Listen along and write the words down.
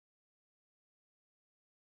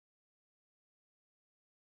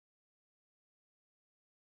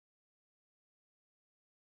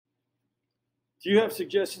Do you have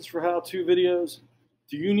suggestions for how-to videos?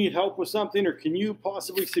 Do you need help with something, or can you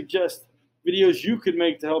possibly suggest videos you could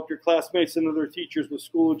make to help your classmates and other teachers with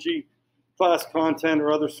Schoology, class content,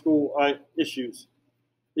 or other school issues?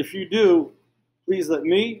 If you do, please let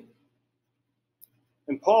me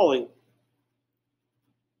and Paulie,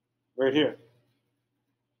 right here,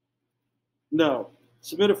 know.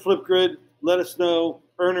 Submit a Flipgrid, let us know,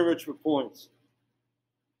 earn enrichment points.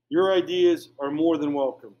 Your ideas are more than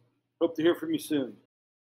welcome. Hope to hear from you soon.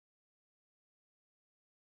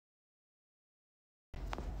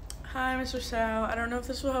 Hi, Mr. Sal. I don't know if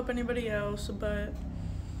this will help anybody else, but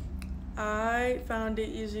I found it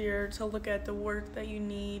easier to look at the work that you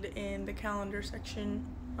need in the calendar section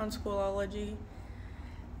on Schoology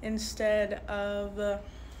instead of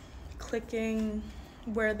clicking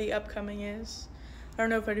where the upcoming is. I don't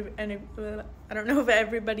know if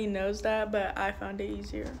everybody knows that, but I found it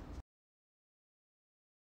easier.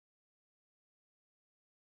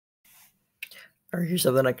 All right, here's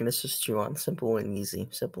something I can assist you on. Simple and easy.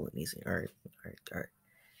 Simple and easy. All right.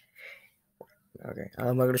 Okay,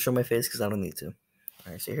 I'm not gonna show my face because I don't need to.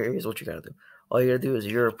 All right, so here's what you gotta do. All you gotta do is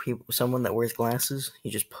you're someone that wears glasses.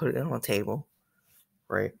 You just put it on a table,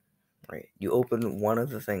 right? Right. You open one of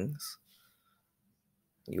the things.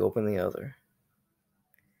 You open the other.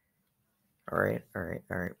 All right.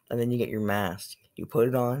 And then you get your mask. You put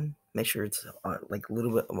it on. Make sure it's like a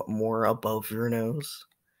little bit more above your nose.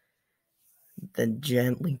 Then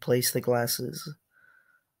gently place the glasses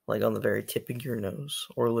like on the very tip of your nose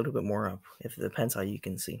or a little bit more up, if it depends how you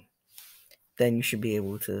can see. Then you should be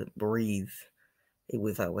able to breathe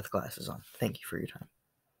with glasses on. Thank you for your time.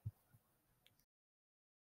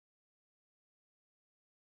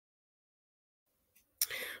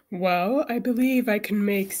 Well, I believe I can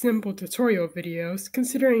make simple tutorial videos.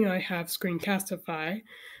 Considering I have Screencastify,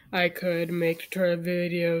 I could make tutorial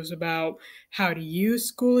videos about how to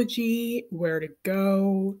use Schoology, where to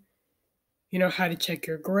go, how to check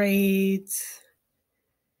your grades,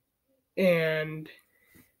 and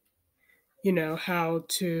how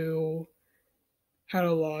to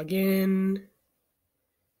log in,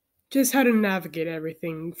 just how to navigate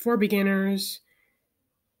everything for beginners.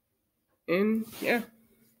 And yeah.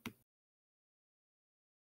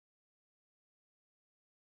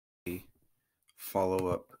 Follow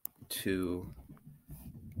up to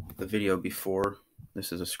the video before.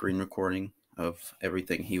 This is a screen recording of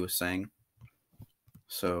everything he was saying.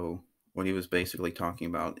 So what he was basically talking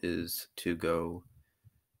about is to go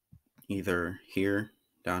either here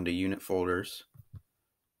down to unit folders,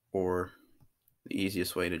 or the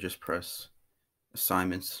easiest way to just press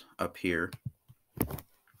assignments up here,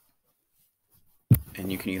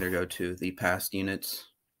 and you can either go to the past units,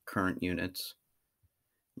 current units.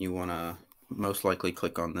 You want to most likely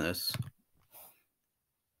click on this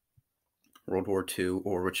World War II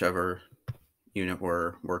or whichever unit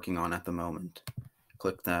we're working on at the moment.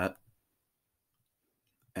 Click that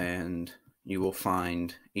and you will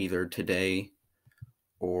find either today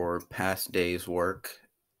or past day's work.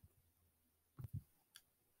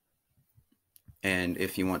 And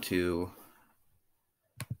if you want to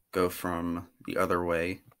go from the other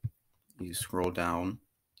way, you scroll down,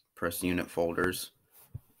 press unit folders,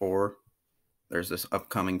 or there's this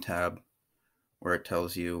upcoming tab where it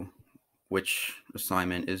tells you which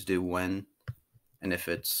assignment is due when, and if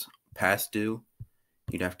it's past due,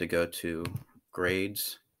 you'd have to go to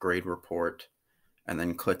grades, grade report, and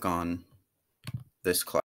then click on this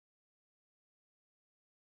class.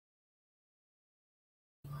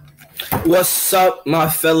 What's up, my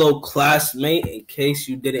fellow classmate? In case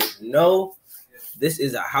you didn't know, this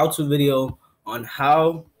is a how-to video on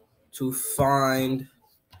how to find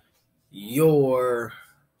your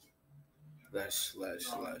I'm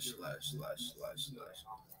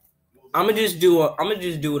gonna just do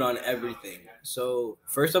it on everything. So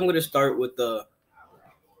first, I'm gonna start with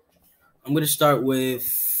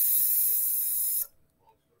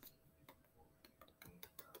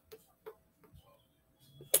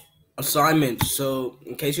assignments. So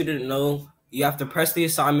in case you didn't know, you have to press the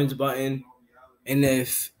assignments button, and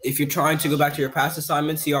if you're trying to go back to your past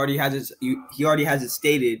assignments, he already has it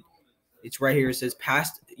stated. It's right here. It says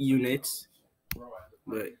past units.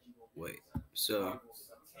 But wait. So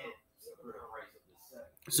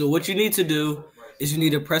what you need to do is you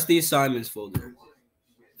need to press the assignments folder.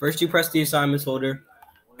 First, you press the assignments folder,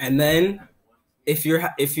 and then if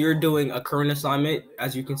you're doing a current assignment,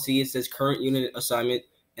 as you can see, it says current unit assignment,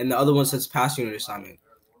 and the other one says past unit assignment.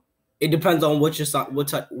 It depends on which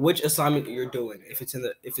assignment you're doing. If it's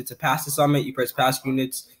a past assignment, you press past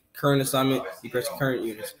units. Current assignment, you press current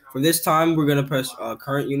units. For this time, we're gonna press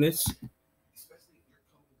current units.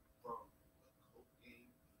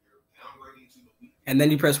 and then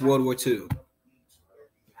you press World War II,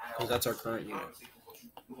 because that's our current unit.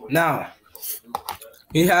 Now,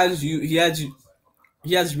 he has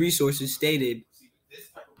resources stated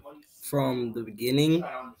from the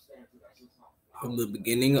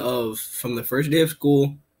first day of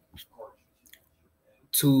school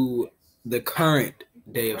to the current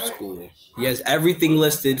day of school. He has everything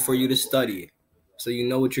listed for you to study, so you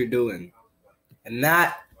know what you're doing. And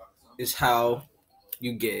that is how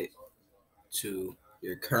you get to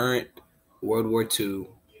your current World War II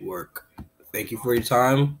work. Thank you for your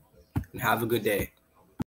time, and have a good day.